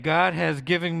God has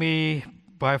given me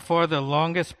by far the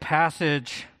longest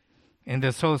passage in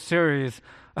this whole series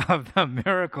of the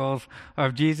miracles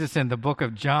of Jesus in the book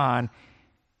of John,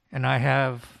 and I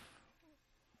have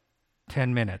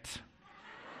 10 minutes.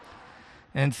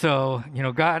 And so,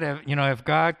 God, if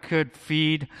God could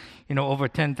feed, over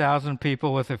 10,000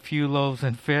 people with a few loaves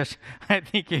and fish, I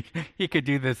think he could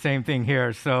do the same thing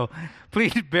here. So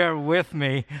please bear with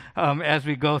me as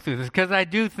we go through this, because I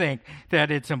do think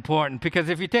that it's important. Because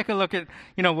if you take a look at,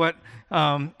 what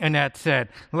Annette said,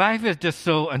 life is just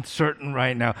so uncertain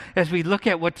right now. As we look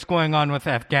at what's going on with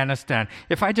Afghanistan,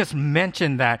 if I just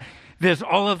mention that, there's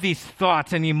all of these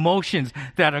thoughts and emotions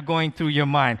that are going through your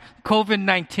mind.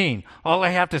 COVID-19, all I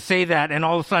have to say that, and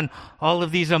all of a sudden, all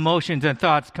of these emotions and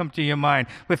thoughts come to your mind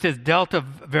with this Delta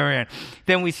variant.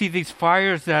 Then we see these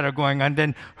fires that are going on.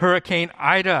 Then Hurricane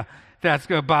Ida that's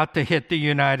about to hit the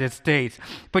United States.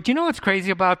 But you know what's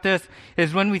crazy about this?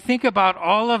 Is when we think about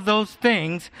all of those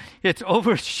things, it's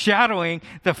overshadowing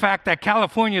the fact that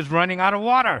California is running out of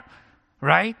water,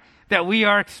 right? That we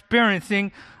are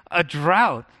experiencing a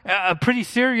drought, a pretty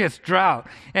serious drought.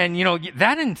 And,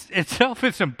 that in itself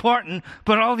is important,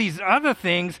 but all these other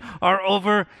things are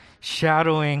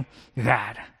overshadowing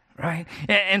that, right?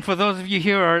 And for those of you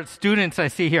here who are students I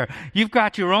see here, you've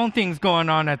got your own things going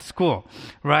on at school,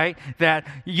 right? That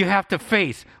you have to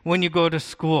face when you go to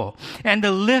school. And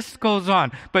the list goes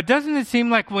on. But doesn't it seem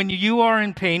like when you are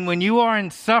in pain, when you are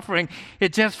in suffering,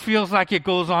 it just feels like it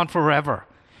goes on forever?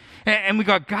 And we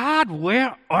go, God,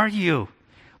 where are you?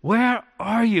 Where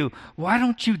are you? Why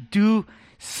don't you do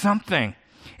something?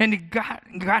 And God,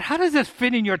 how does this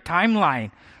fit in your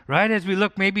timeline? Right? As we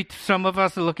look, maybe some of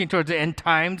us are looking towards the end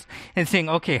times and saying,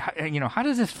 okay, how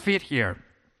does this fit here?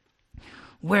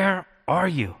 Where are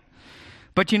you?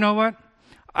 But you know what?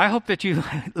 I hope that you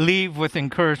leave with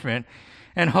encouragement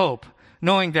and hope,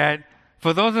 knowing that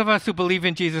for those of us who believe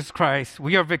in Jesus Christ,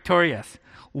 we are victorious.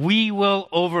 We will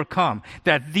overcome.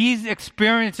 That these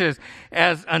experiences,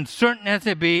 as uncertain as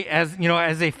they be, as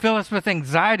they fill us with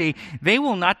anxiety, they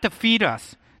will not defeat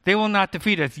us. They will not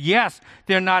defeat us. Yes,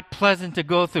 they're not pleasant to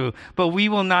go through, but we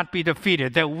will not be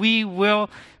defeated. That we will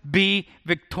be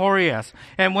victorious.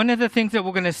 And one of the things that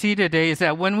we're going to see today is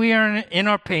that when we are in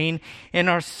our pain, in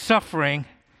our suffering,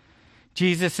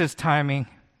 Jesus' timing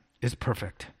is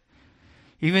perfect.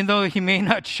 Even though he may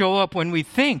not show up when we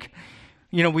think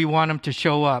we want him to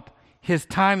show up, his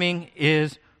timing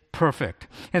is perfect.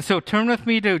 And so turn with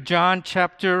me to John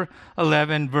chapter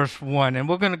 11, verse 1. And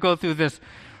we're going to go through this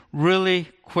really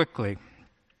quickly.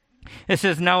 It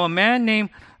says, "Now a man named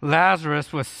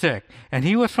Lazarus was sick, and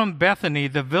he was from Bethany,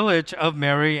 the village of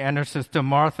Mary and her sister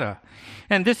Martha.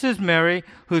 And this is Mary,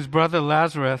 whose brother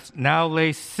Lazarus now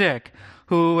lay sick,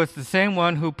 who was the same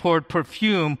one who poured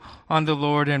perfume on the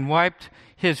Lord and wiped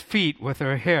his feet with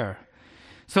her hair.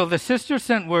 So the sister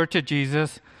sent word to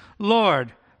Jesus,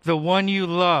 'Lord, the one you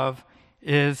love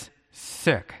is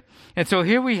sick.'" And so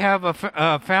here we have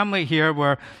a family here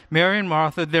where Mary and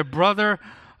Martha, their brother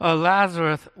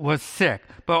Lazarus was sick.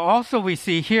 But also we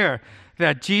see here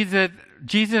that Jesus,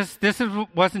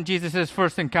 wasn't Jesus'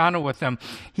 first encounter with them.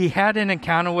 He had an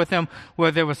encounter with them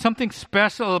where there was something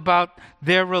special about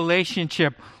their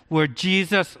relationship where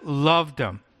Jesus loved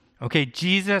them. Okay,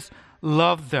 Jesus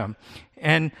loved them.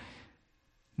 And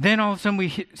then all of a sudden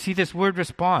we see this word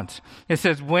response. It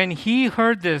says, when he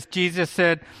heard this, Jesus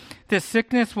said, "This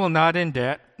sickness will not end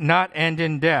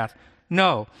in death.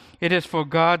 No, it is for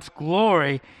God's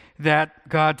glory that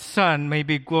God's Son may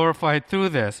be glorified through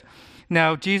this."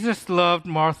 Now, Jesus loved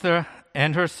Martha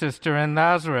and her sister and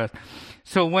Lazarus.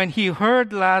 So when he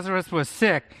heard Lazarus was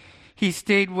sick, he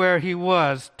stayed where he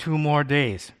was 2 more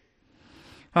days.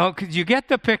 Oh, could you get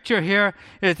the picture here?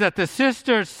 Is that the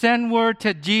sisters send word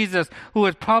to Jesus, who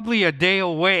was probably a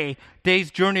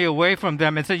day's journey away from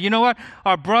them, and said, "You know what?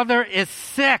 Our brother is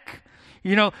sick.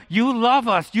 You love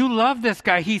us. You love this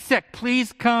guy. He's sick.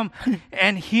 Please come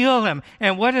and heal him."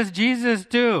 And what does Jesus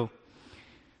do?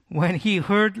 When he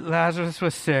heard Lazarus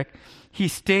was sick, he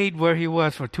stayed where he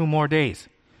was for 2 more days.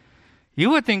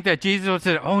 You would think that Jesus would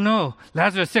say, "Oh no,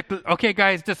 Lazarus is sick. Okay,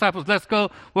 guys, disciples, let's go.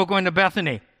 We're going to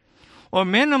Bethany." Or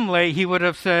minimally, he would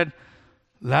have said,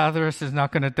 "Lazarus is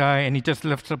not going to die," and he just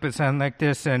lifts up his hand like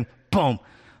this, and boom,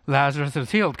 Lazarus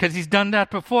is healed, because he's done that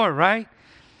before, right?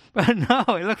 But no,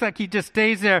 it looks like he just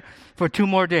stays there for 2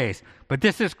 more days. But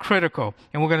this is critical,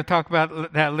 and we're going to talk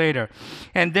about that later.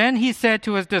 And then he said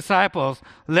to his disciples,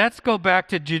 "Let's go back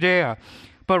to Judea."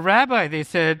 "But Rabbi," they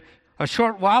said, "a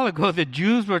short while ago the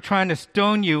Jews were trying to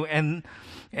stone you, and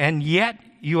yet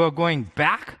you are going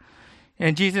back?"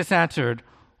 And Jesus answered,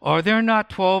 "Are there not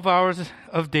 12 hours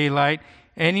of daylight?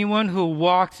 anyone who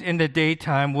walks in the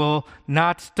daytime will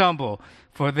not stumble,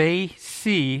 for they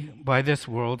see by this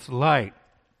world's light.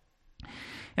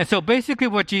 And so basically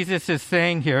what Jesus is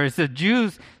saying here is the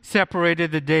Jews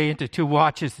separated the day into two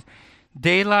watches,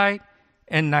 daylight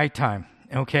and nighttime,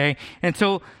 okay? And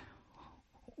so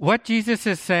what Jesus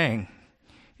is saying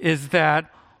is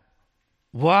that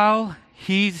while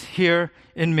he's here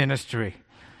in ministry,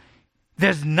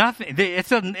 there's nothing,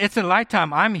 it's a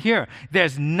lifetime, I'm here.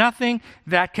 There's nothing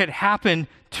that could happen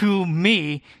to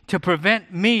me to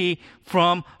prevent me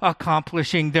from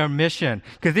accomplishing their mission.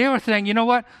 Because they were saying, you know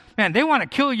what, man, they want to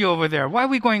kill you over there. Why are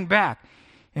we going back?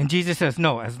 And Jesus says,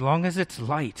 no, as long as it's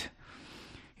light,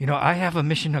 I have a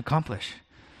mission to accomplish.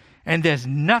 And there's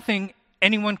nothing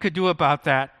anyone could do about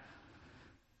that.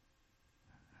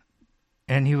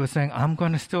 And he was saying, I'm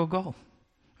going to still go.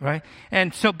 Right?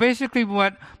 And so basically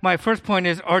what my first point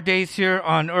is, our days here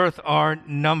on earth are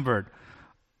numbered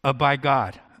by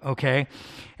God, okay?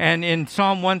 And in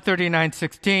Psalm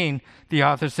 139:16, the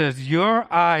author says,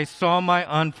 your eyes saw my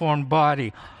unformed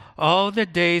body. All the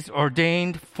days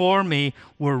ordained for me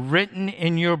were written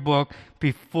in your book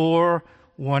before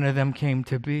one of them came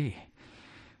to be.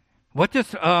 What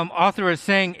this author is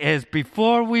saying is,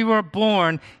 before we were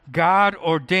born, God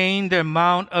ordained the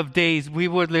amount of days we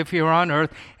would live here on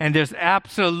earth, and there's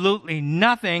absolutely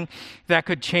nothing that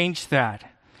could change that.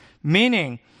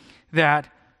 Meaning that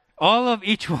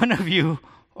each one of you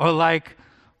are like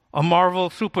a Marvel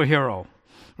superhero,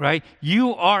 right?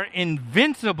 You are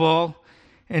invincible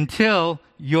until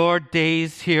your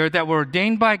days here that were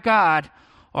ordained by God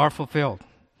are fulfilled.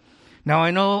 Now,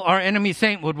 I know our enemy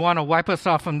Satan would want to wipe us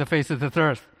off from the face of the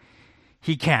earth.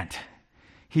 He can't.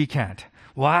 He can't.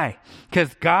 Why?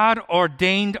 Because God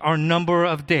ordained our number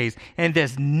of days, and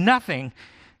there's nothing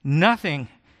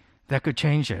that could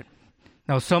change it.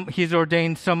 Now, He's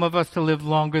ordained some of us to live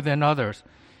longer than others,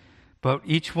 but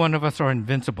each one of us are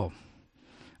invincible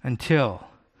until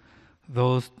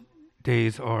those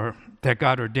days that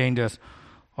God ordained us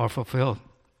are fulfilled.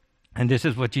 And this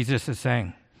is what Jesus is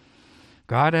saying.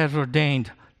 God has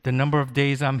ordained the number of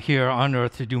days I'm here on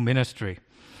earth to do ministry.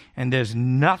 And there's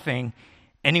nothing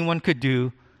anyone could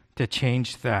do to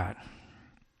change that.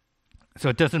 So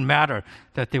it doesn't matter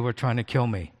that they were trying to kill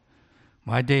me.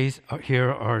 My days here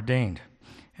are ordained,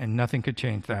 and nothing could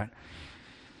change that.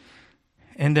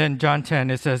 And then John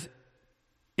 10, it says,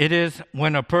 it is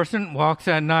when a person walks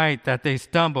at night that they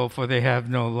stumble, for they have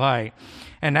no light.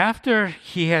 And after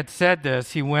he had said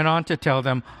this, he went on to tell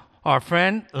them, our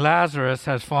friend Lazarus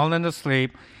has fallen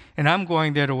asleep, and I'm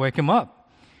going there to wake him up.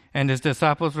 And his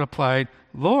disciples replied,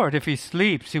 Lord, if he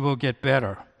sleeps, he will get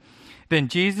better. Then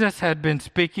Jesus had been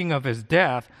speaking of his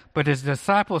death, but his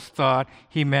disciples thought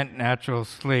he meant natural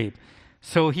sleep.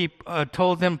 So he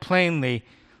told them plainly,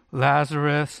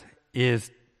 Lazarus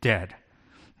is dead.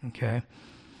 Okay?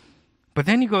 But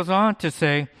then he goes on to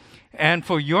say, and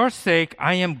for your sake,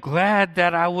 I am glad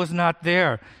that I was not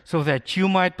there, so that you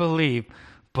might believe.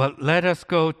 But let us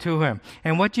go to him.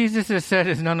 And what Jesus has said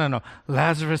is, no,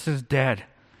 Lazarus is dead.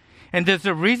 And there's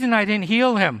a reason I didn't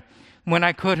heal him when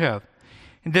I could have.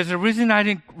 And there's a reason I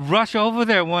didn't rush over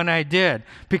there when I did.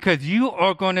 Because you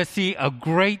are going to see a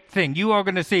great thing. You are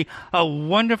going to see a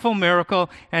wonderful miracle.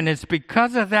 And it's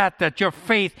because of that your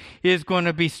faith is going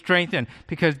to be strengthened.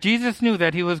 Because Jesus knew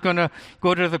that he was going to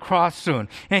go to the cross soon.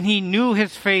 And he knew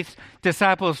his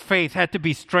disciples' faith had to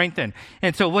be strengthened.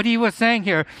 And so what he was saying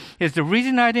here is, the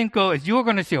reason I didn't go is you're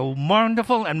going to see a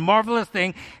wonderful and marvelous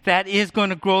thing that is going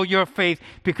to grow your faith,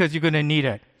 because you're going to need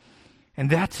it.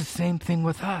 And that's the same thing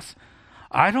with us.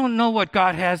 I don't know what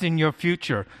God has in your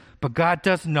future, but God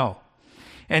does know.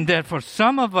 And that for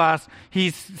some of us,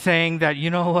 he's saying that, you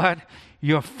know what?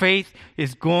 Your faith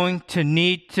is going to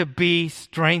need to be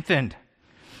strengthened.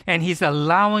 And he's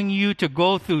allowing you to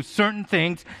go through certain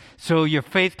things so your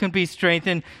faith can be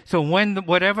strengthened. So when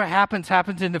whatever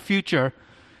happens in the future,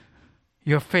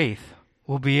 your faith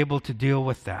will be able to deal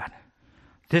with that.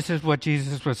 This is what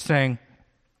Jesus was saying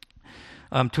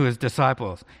to his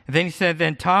disciples. And then he said,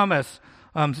 then Thomas,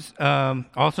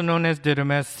 also known as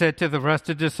Didymus, said to the rest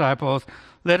of the disciples,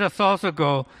 let us also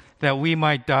go, that we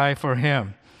might die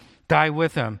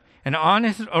with him. And on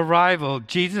his arrival,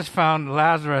 Jesus found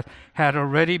Lazarus had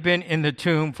already been in the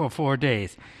tomb for 4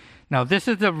 days. Now, this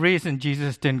is the reason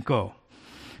Jesus didn't go.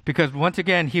 Because once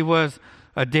again, he was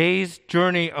a day's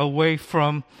journey away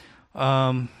from,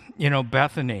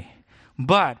 Bethany.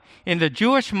 But in the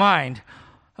Jewish mind,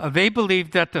 They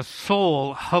believed that the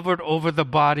soul hovered over the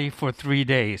body for 3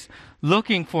 days,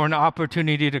 looking for an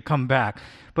opportunity to come back.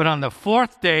 But on the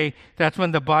fourth day, that's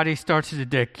when the body starts to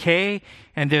decay,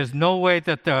 and there's no way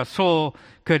that the soul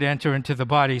could enter into the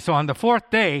body. So on the fourth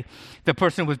day, the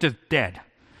person was just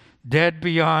dead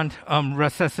beyond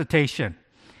resuscitation.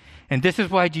 And this is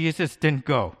why Jesus didn't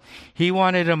go. He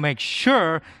wanted to make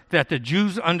sure that the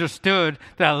Jews understood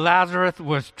that Lazarus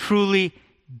was truly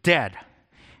dead.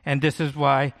 And this is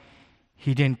why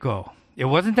he didn't go. It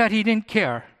wasn't that he didn't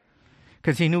care,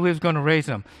 because he knew he was going to raise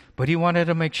him, but he wanted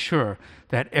to make sure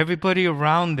that everybody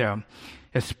around them,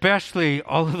 especially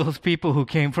all of those people who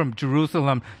came from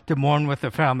Jerusalem to mourn with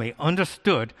the family,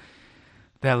 understood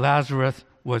that Lazarus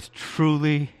was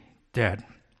truly dead.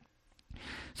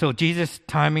 So Jesus'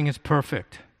 timing is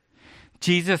perfect.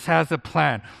 Jesus has a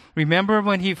plan. Remember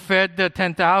when he fed the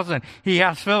 10,000, he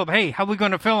asked Philip, hey, how are we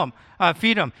going to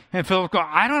feed them? And Philip goes,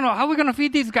 I don't know. How are we going to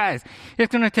feed these guys?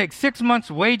 It's going to take 6 months'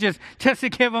 wages just to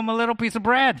give them a little piece of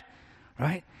bread,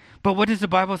 right? But what does the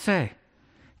Bible say?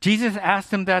 Jesus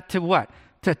asked him that to what?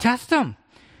 To test him.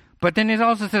 But then it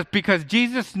also says, because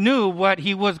Jesus knew what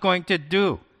he was going to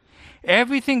do.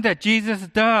 Everything that Jesus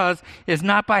does is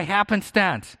not by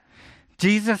happenstance.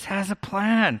 Jesus has a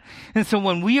plan. And so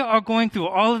when we are going through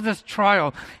all of this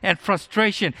trial and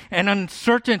frustration and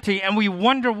uncertainty, and we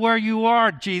wonder where you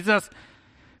are, Jesus,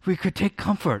 we could take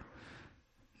comfort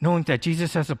knowing that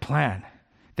Jesus has a plan,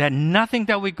 that nothing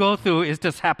that we go through is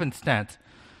just happenstance,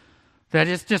 that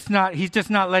he's just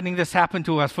not letting this happen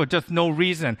to us for just no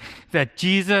reason, that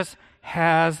Jesus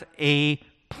has a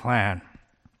plan.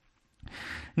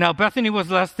 Now, Bethany was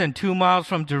less than 2 miles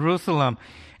from Jerusalem,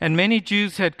 and many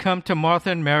Jews had come to Martha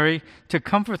and Mary to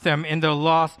comfort them in the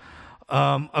loss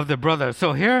of their brother.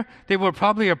 So here, they were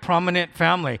probably a prominent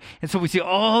family. And so we see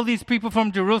all these people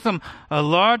from Jerusalem, a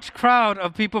large crowd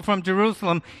of people from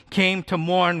Jerusalem came to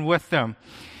mourn with them.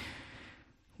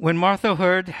 When Martha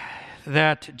heard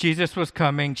that Jesus was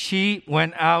coming, she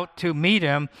went out to meet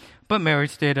him, but Mary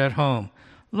stayed at home.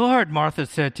 Lord, Martha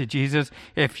said to Jesus,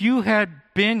 if you had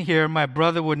been here, my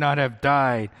brother would not have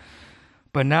died.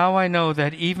 But now I know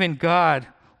that even God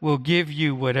will give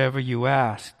you whatever you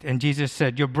asked. And Jesus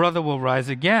said, your brother will rise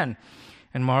again.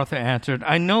 And Martha answered,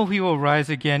 I know he will rise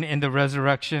again in the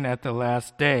resurrection at the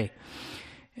last day.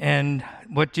 And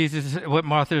what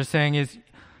Martha is saying is,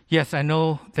 yes, I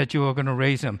know that you are going to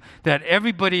raise him, that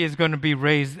everybody is going to be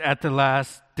raised at the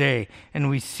last day. And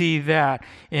we see that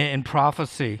in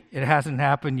prophecy. It hasn't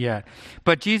happened yet.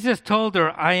 But Jesus told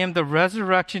her, I am the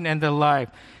resurrection and the life.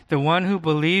 The one who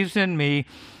believes in me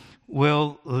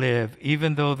will live,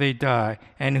 even though they die.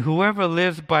 And whoever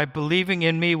lives by believing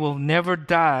in me will never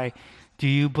die. Do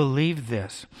you believe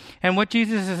this? And what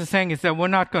Jesus is saying is that we're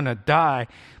not going to die.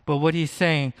 But what he's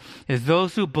saying is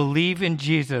those who believe in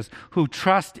Jesus, who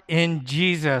trust in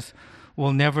Jesus,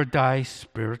 will never die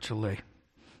spiritually.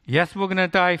 Yes, we're going to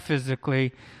die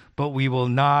physically, but we will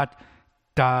not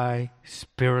die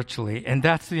spiritually. And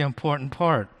that's the important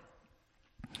part.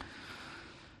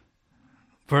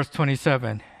 Verse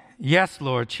 27, yes,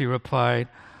 Lord, she replied,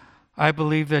 I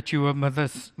believe that you are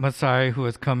the Messiah who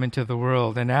has come into the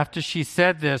world. And after she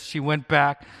said this, she went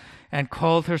back and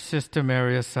called her sister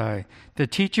Mary aside. The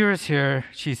teacher is here,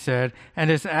 she said, and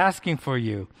is asking for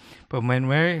you. But when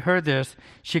Mary heard this,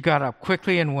 she got up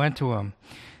quickly and went to him.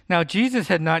 Now Jesus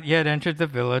had not yet entered the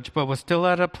village, but was still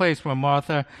at a place where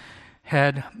Martha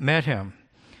had met him.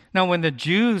 Now when the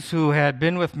Jews who had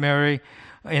been with Mary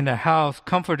in the house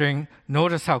comforting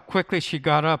noticed how quickly she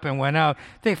got up and went out,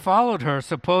 they followed her,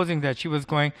 supposing that she was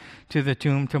going to the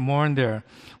tomb to mourn there.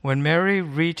 When Mary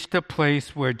reached the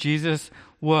place where Jesus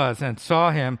was and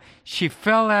saw him, she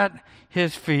fell at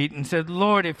his feet and said,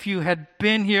 Lord, if you had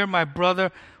been here, my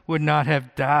brother would not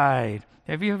have died.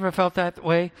 Have you ever felt that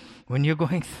way? When you're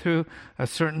going through a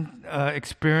certain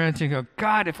experience, you go,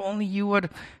 God, if only you would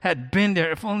have been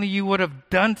there, if only you would have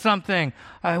done something,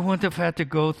 I wouldn't have had to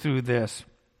go through this.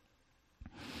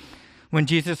 When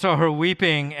Jesus saw her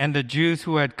weeping and the Jews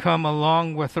who had come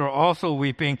along with her also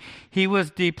weeping, he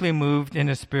was deeply moved in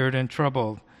his spirit and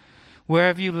troubled. Where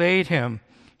have you laid him?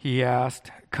 He asked.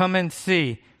 Come and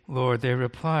see, Lord, they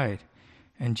replied.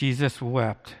 And Jesus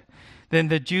wept. Then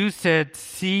the Jews said,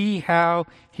 see how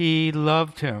he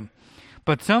loved him.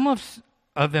 But some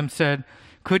of them said,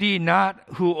 could he not,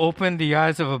 who opened the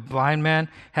eyes of a blind man,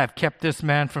 have kept this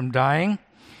man from dying?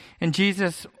 And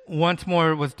Jesus once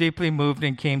more was deeply moved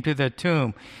and came to the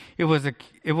tomb. It was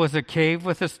a cave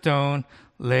with a stone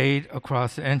laid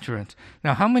across the entrance.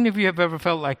 Now, how many of you have ever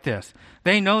felt like this?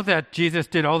 They know that Jesus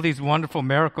did all these wonderful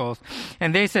miracles.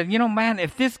 And they said, man,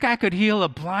 if this guy could heal a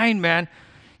blind man,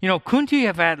 Couldn't he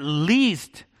have at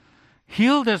least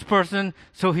healed this person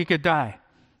so he could die,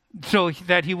 so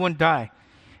that he wouldn't die?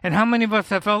 And how many of us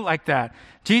have felt like that?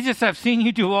 Jesus, I've seen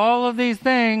you do all of these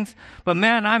things, but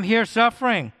man, I'm here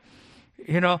suffering.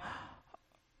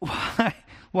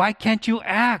 Why can't you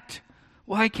act?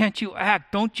 Why can't you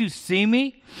act? Don't you see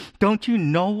me? Don't you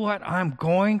know what I'm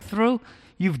going through?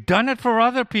 You've done it for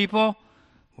other people.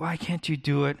 Why can't you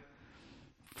do it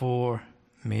for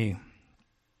me?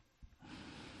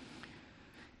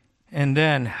 And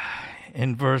then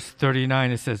in verse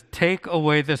 39 it says, "Take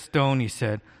away the stone," he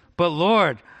said. "But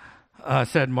Lord,"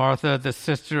 said Martha, the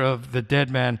sister of the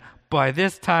dead man, "by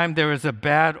this time there is a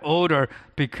bad odor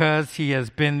because he has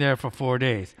been there for 4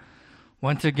 days."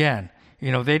 Once again,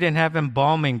 they didn't have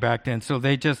embalming back then, so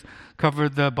they just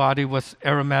covered the body with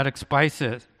aromatic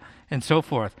spices and so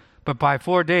forth. But by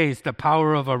 4 days, the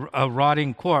power of a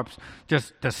rotting corpse,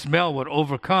 just the smell would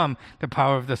overcome the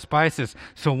power of the spices.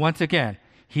 So once again,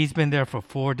 he's been there for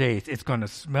 4 days. It's going to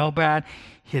smell bad.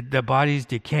 The body's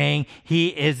decaying. He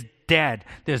is dead.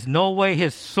 There's no way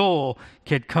his soul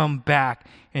could come back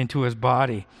into his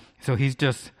body. So he's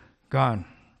just gone.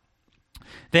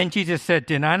 Then Jesus said,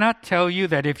 "Did I not tell you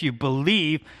that if you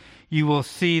believe, you will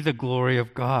see the glory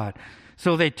of God?"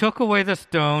 So they took away the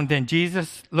stone. Then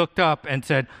Jesus looked up and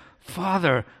said,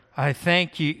 "Father, I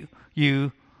thank you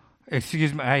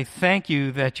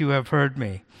that you have heard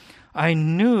me. I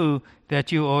knew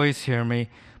that you always hear me,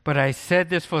 but I said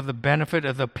this for the benefit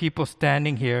of the people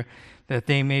standing here, that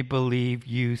they may believe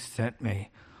you sent me."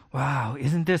 Wow,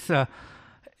 isn't this a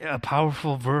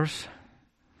powerful verse?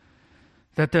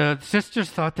 That the sisters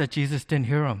thought that Jesus didn't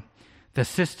hear them. The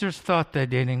sisters thought that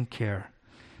they didn't care.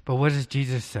 But what does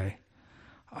Jesus say?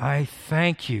 "I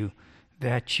thank you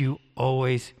that you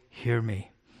always hear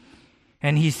me."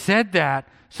 And he said that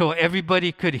so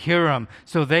everybody could hear him,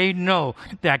 so they know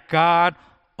that God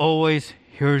always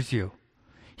hears you.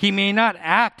 He may not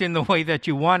act in the way that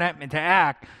you want him to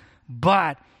act,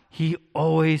 but he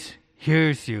always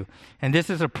hears you. And this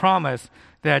is a promise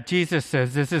that Jesus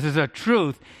says. This is a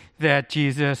truth that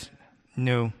Jesus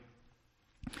knew.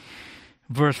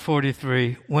 Verse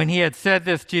 43, when he had said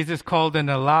this, Jesus called in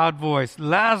a loud voice,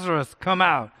 "Lazarus, come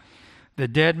out." The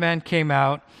dead man came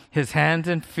out, his hands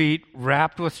and feet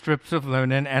wrapped with strips of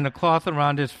linen and a cloth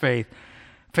around his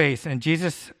face. And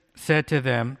Jesus said to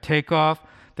them, "Take off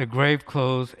the grave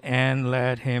clothes and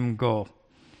let him go."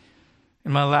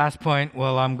 And my last point,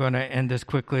 I'm going to end this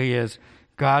quickly, is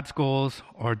God's goals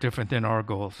are different than our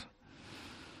goals.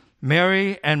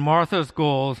 Mary and Martha's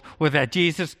goals were that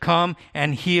Jesus come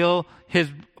and heal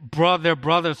their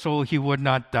brother so he would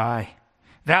not die.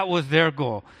 That was their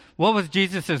goal. What was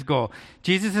Jesus' goal?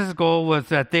 Jesus' goal was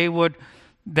that he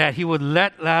would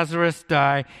let Lazarus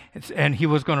die, and he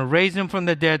was going to raise him from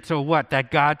the dead, so what?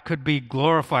 That God could be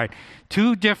glorified.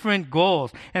 Two different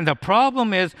goals. And the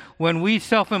problem is, when we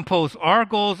self-impose our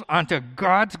goals onto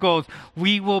God's goals,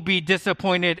 we will be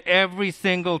disappointed every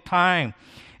single time.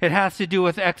 It has to do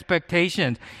with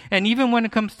expectations. And even when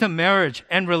it comes to marriage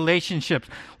and relationships,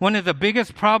 one of the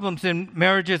biggest problems in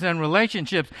marriages and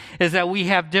relationships is that we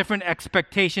have different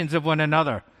expectations of one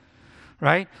another,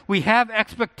 right? We have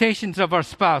expectations of our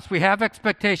spouse. We have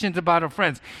expectations about our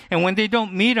friends. And when they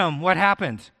don't meet them, what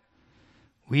happens?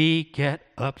 We get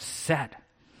upset.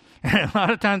 And a lot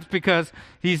of times because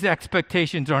these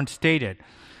expectations aren't stated.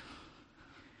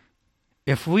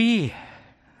 If we,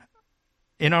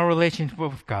 in our relationship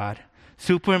with God,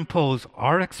 superimpose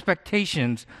our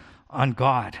expectations on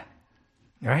God,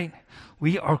 right?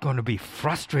 We are going to be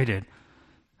frustrated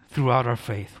throughout our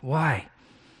faith. Why?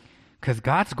 Because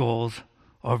God's goals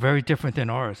are very different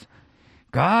than ours.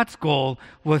 God's goal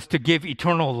was to give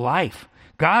eternal life.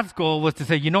 God's goal was to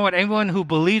say, you know what? Anyone who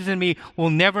believes in me will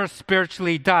never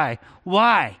spiritually die.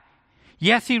 Why?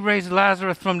 Yes, he raised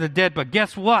Lazarus from the dead, but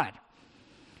guess what?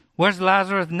 Where's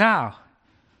Lazarus now?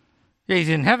 He's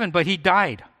in heaven, but he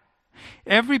died.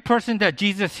 Every person that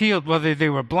Jesus healed, whether they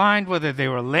were blind, whether they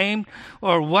were lame,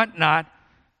 or whatnot,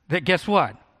 guess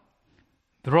what?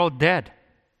 They're all dead.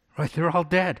 Right? They're all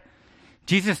dead.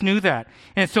 Jesus knew that.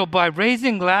 And so by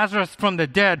raising Lazarus from the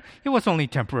dead, it was only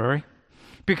temporary,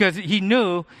 because he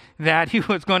knew that he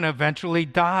was going to eventually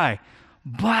die.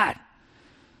 But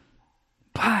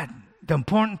the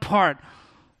important part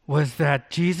was that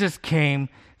Jesus came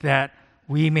that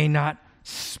we may not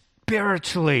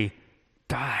spiritually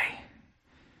die.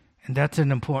 And that's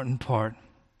an important part.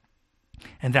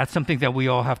 And that's something that we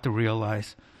all have to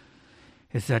realize,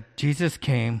 is that Jesus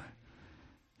came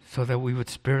so that we would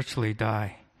spiritually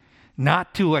die,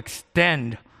 not to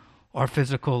extend our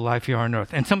physical life here on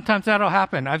earth. And sometimes that'll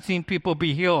happen. I've seen people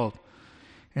be healed,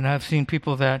 and I've seen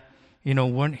people that,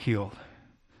 weren't healed.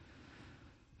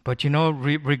 But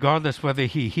regardless whether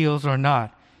he heals or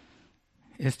not,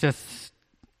 it's just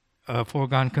a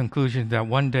foregone conclusion that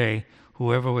one day,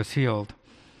 whoever was healed,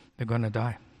 they're going to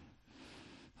die.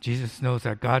 Jesus knows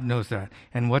that. God knows that.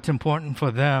 And what's important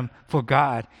for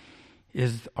God,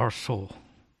 is our soul.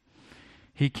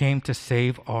 He came to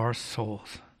save our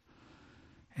souls.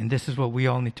 And this is what we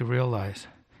all need to realize,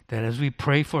 that as we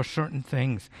pray for certain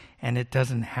things and it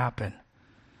doesn't happen,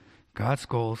 God's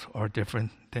goals are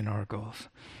different than our goals.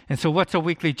 And so what's a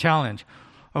weekly challenge?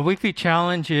 Our weekly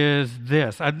challenge is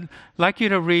this. I'd like you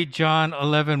to read John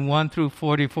 11, 1 through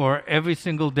 44 every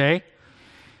single day.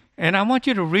 And I want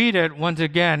you to read it once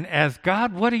again as,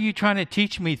 God, what are you trying to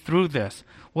teach me through this?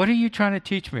 What are you trying to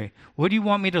teach me? What do you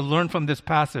want me to learn from this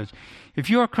passage? If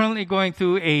you are currently going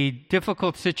through a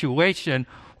difficult situation,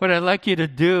 what I'd like you to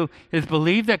do is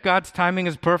believe that God's timing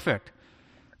is perfect.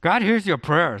 God hears your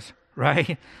prayers,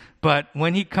 right? But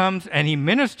when he comes and he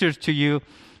ministers to you,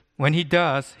 when he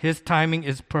does, his timing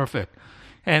is perfect.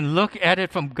 And look at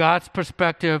it from God's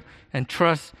perspective and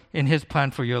trust in his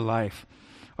plan for your life.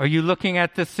 Are you looking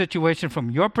at this situation from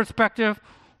your perspective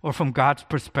or from God's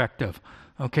perspective?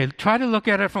 Okay, try to look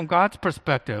at it from God's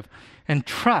perspective and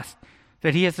trust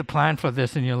that he has a plan for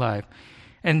this in your life.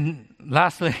 And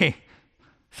lastly,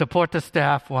 support the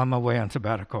staff while I'm away on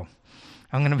sabbatical.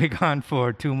 I'm going to be gone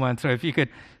for 2 months, so if you could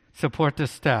support the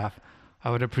staff, I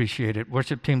would appreciate it.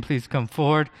 Worship team, please come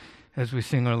forward as we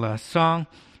sing our last song.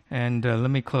 And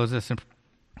let me close this in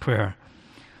prayer.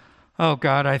 Oh,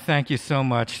 God, I thank you so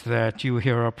much that you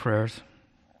hear our prayers.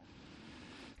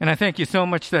 And I thank you so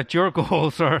much that your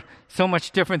goals are so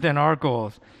much different than our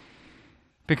goals.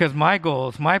 Because my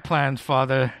goals, my plans,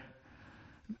 Father,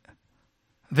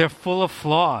 they're full of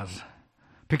flaws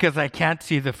because I can't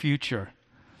see the future.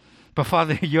 But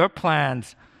Father, your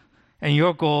plans and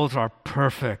your goals are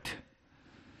perfect.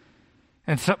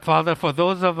 And so, Father, for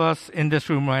those of us in this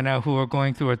room right now who are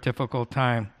going through a difficult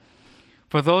time,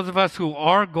 for those of us who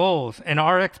our goals and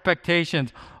our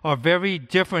expectations are very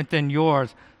different than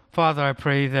yours, Father, I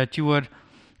pray that you would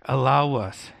allow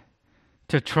us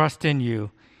to trust in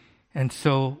you, and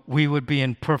so we would be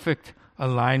in perfect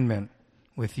alignment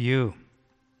with you.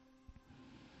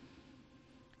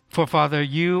 For Father,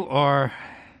 you are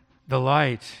the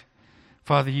light.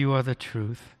 Father, you are the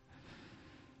truth.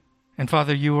 And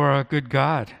Father, you are a good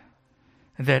God.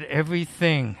 And that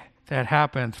everything that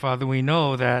happens, Father, we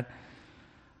know that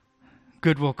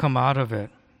good will come out of it.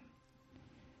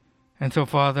 And so,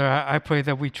 Father, I pray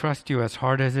that we trust you as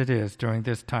hard as it is during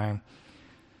this time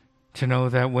to know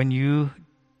that when you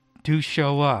do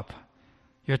show up,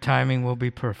 your timing will be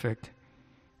perfect.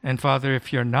 And Father,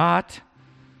 if you're not,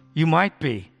 you might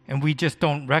be, and we just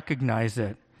don't recognize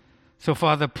it. So,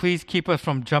 Father, please keep us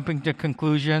from jumping to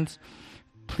conclusions.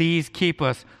 Please keep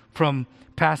us from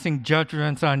passing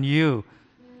judgments on you,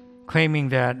 claiming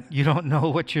that you don't know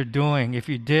what you're doing. If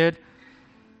you did,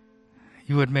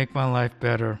 you would make my life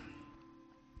better.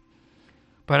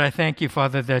 But I thank you,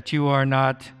 Father, that you are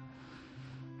not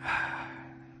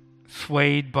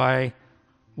swayed by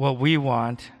what we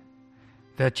want,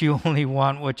 that you only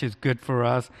want what is good for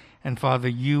us. And Father,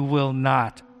 you will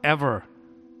not ever,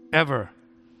 ever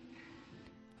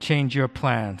change your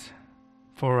plans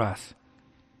for us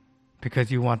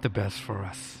because you want the best for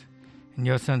us. In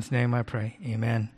your Son's name I pray. Amen.